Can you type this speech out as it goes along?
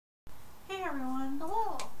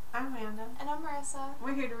I'm Marissa.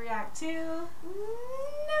 We're here to react to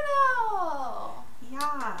Knowknow.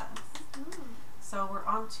 Yes. So we're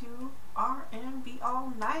on to R&B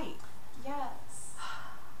All Night. Yes.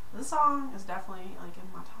 This song is definitely like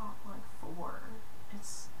in my top like 4.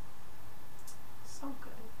 It's so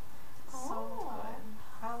good. So good.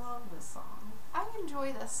 I love this song. I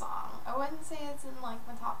enjoy this song. I wouldn't say it's in like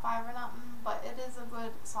my top 5 or nothing, but it is a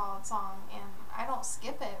good solid song and I don't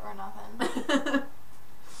skip it or nothing.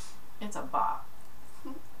 It's a bop.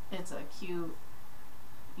 It's a cute,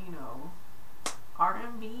 you know,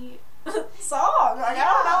 R&B song. Like, yeah.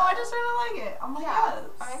 I don't know, I just really like it. I'm like, yes.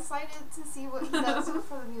 I'm excited to see what he does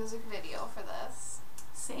for the music video for this.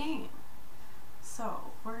 Same.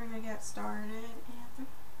 So, we're going to get started in 3,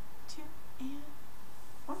 2, and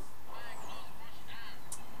 1.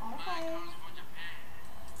 Okay.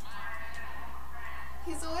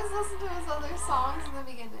 He's always listened to his other songs in the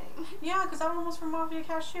beginning. Yeah, because that one was from Mafia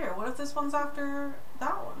Cashier. What if this one's after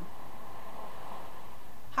that one?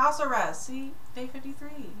 House Arrest. See? Day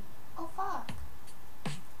 53. Oh, fuck.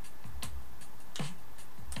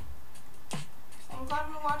 I'm glad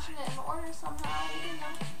we're watching it in order somehow. You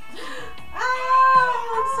know. Ah, he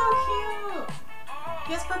looks so cute.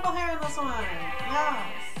 He has purple hair in this one.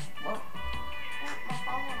 Yes. Whoa. Oh, my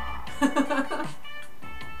phone went off.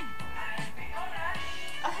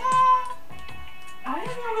 Are we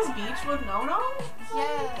on this beach with Knowknow?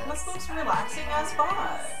 Yes. This looks relaxing as fuck. I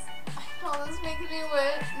know, this is making me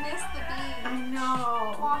miss the beach. I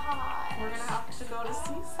know. Why? We're gonna have to go to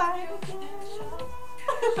Seaside again.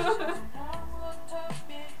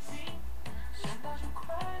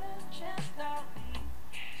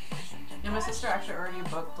 And my sister actually already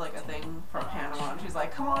booked like a thing from Panama, and she's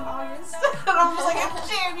like, "Come on, August," and I'm just like, "It's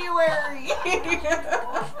January."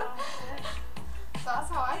 That's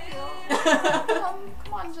how I feel.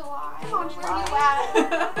 Come on, July. Come on, July. Where you at?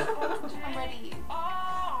 I'm ready.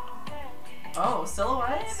 Oh,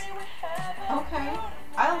 silhouettes? Okay.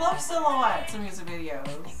 I love silhouettes in music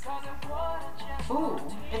videos. Ooh,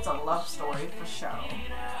 it's a love story for sure.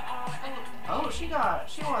 Oh, she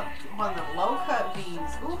won one of the low cut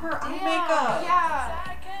V's. Ooh, her eye makeup. Yeah.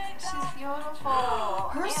 She's beautiful.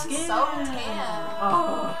 Her and skin. so tan.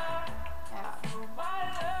 Oh. Yeah.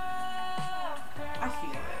 I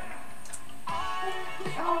feel it.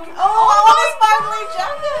 Oh, the sparkly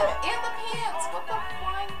jacket. And the pants. What the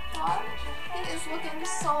flying fuck? He is looking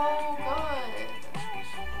so good.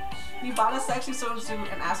 You bought a sexy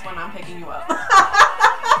swimsuit and asked when I'm picking you up.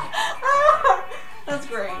 That's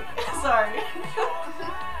great. Sorry.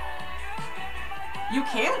 You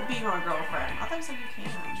can't be my girlfriend. I thought you said you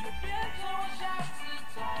can.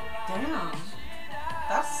 Damn.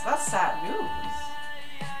 That's sad news.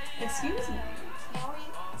 Excuse me. Can't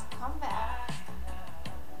wait to come back.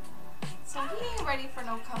 So he ain't ready for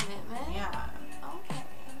no commitment. Yeah. Okay.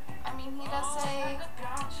 I mean, he does say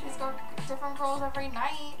he's got different girls every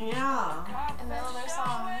night. Yeah. In the other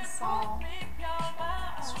songs, so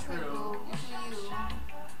It's true. You do you.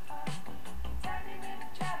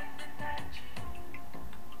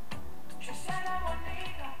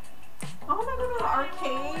 Oh my god, an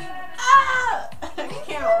arcade. Ah! I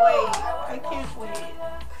can't wait. I can't wait.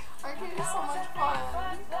 Arcade is so much fun.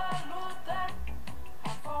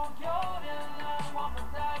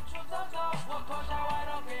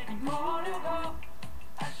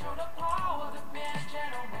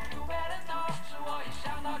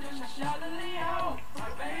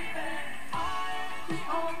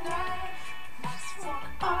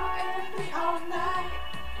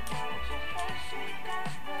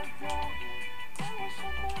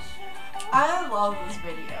 I love this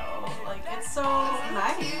video. Like, it's so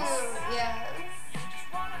nice. Cute. Yes.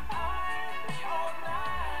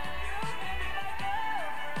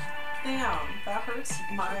 Damn, that hurts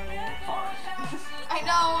my heart. I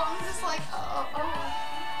know. I'm just like, oh.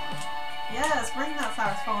 Yes, bring that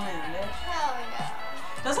saxophone in, bitch. Hell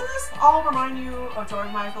yeah. Doesn't this all remind you of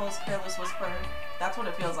George Michael's Careless Whisper? That's what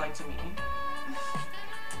it feels like to me.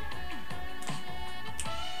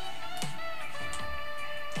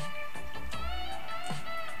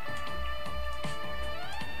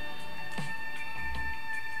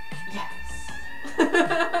 Yes.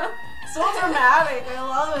 So dramatic. I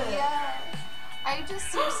love it. Yeah. I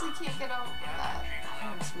just seriously can't get over that.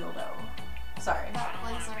 Ferris wheel though. Sorry. That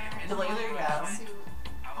blazer. The blazer, yeah. Suit.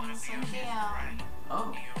 I'm just like, damn.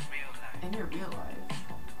 Oh. In your real life.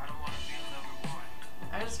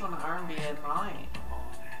 I just want to R&B in mine.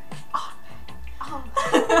 Oh.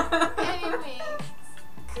 Anyways.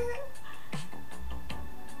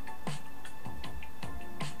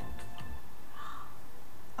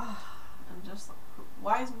 I'm just.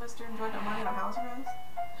 Why is Mr. Enjoy not money on house arrest?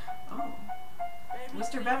 Oh.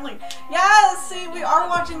 Mr. Bentley. Yes! See, we are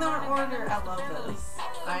watching them in order. I love this.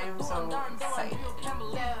 I am so excited.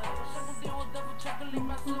 Yes.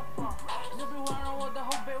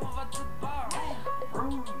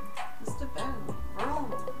 Vroom. Mr. Bentley.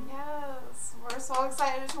 Vroom. Yes. We're so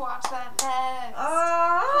excited to watch that next.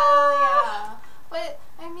 Ah! Hell yeah. But,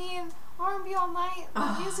 I mean, R&B All Night,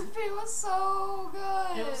 the music video was so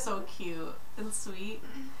good. It was so cute and sweet.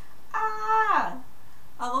 Ah!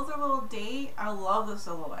 I love their little date. I love the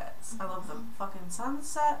silhouettes. I love the fucking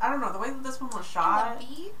sunset. I don't know, the way that this one was shot And the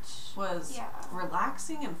beach was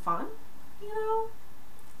relaxing and fun, you know?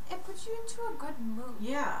 It puts you into a good mood.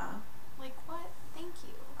 Yeah. Like, what? Thank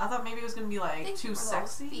you. I thought maybe it was gonna be like Thank too you for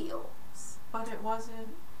sexy. those feels. But it wasn't.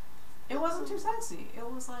 It wasn't too sexy. It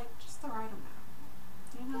was like just the right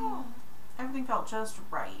amount. You know? Yeah. Everything felt just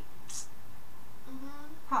right.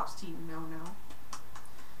 Props to you, Knowknow.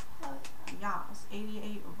 Hell yeah. Yes,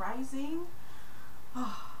 88 Rising.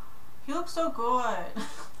 He looks so good.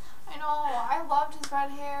 I know. I loved his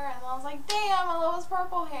red hair, and I was like, damn, I love his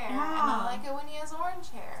purple hair. Yeah. And I like it when he has orange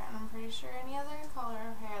hair. And I'm pretty sure any other color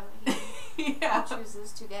of hair that he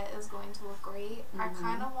chooses to get is going to look great. I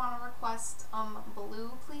kind of want to request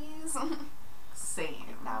blue, please. Same.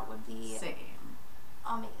 Like, that would be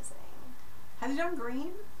amazing. Has he done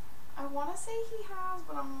green? I want to say he has,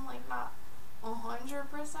 but I'm like not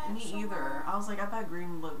 100% Me sure. either. I was like, I bet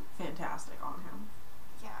green would look fantastic on him.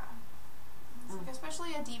 Yeah. It's like,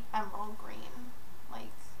 especially a deep emerald green.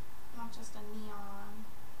 Like, not just a neon.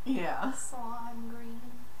 Yeah. Salon green.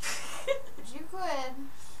 But you could.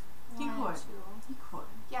 He could. He could.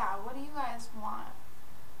 Yeah, what do you guys want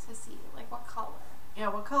to see? Like, what color? Yeah,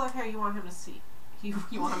 what color hair you want him to see? You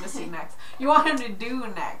want him to see next. You want him to do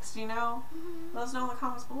next, you know? Let us know in the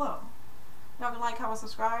comments below. Y'all can like, comment,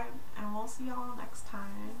 subscribe, and we'll see y'all next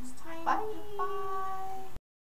time.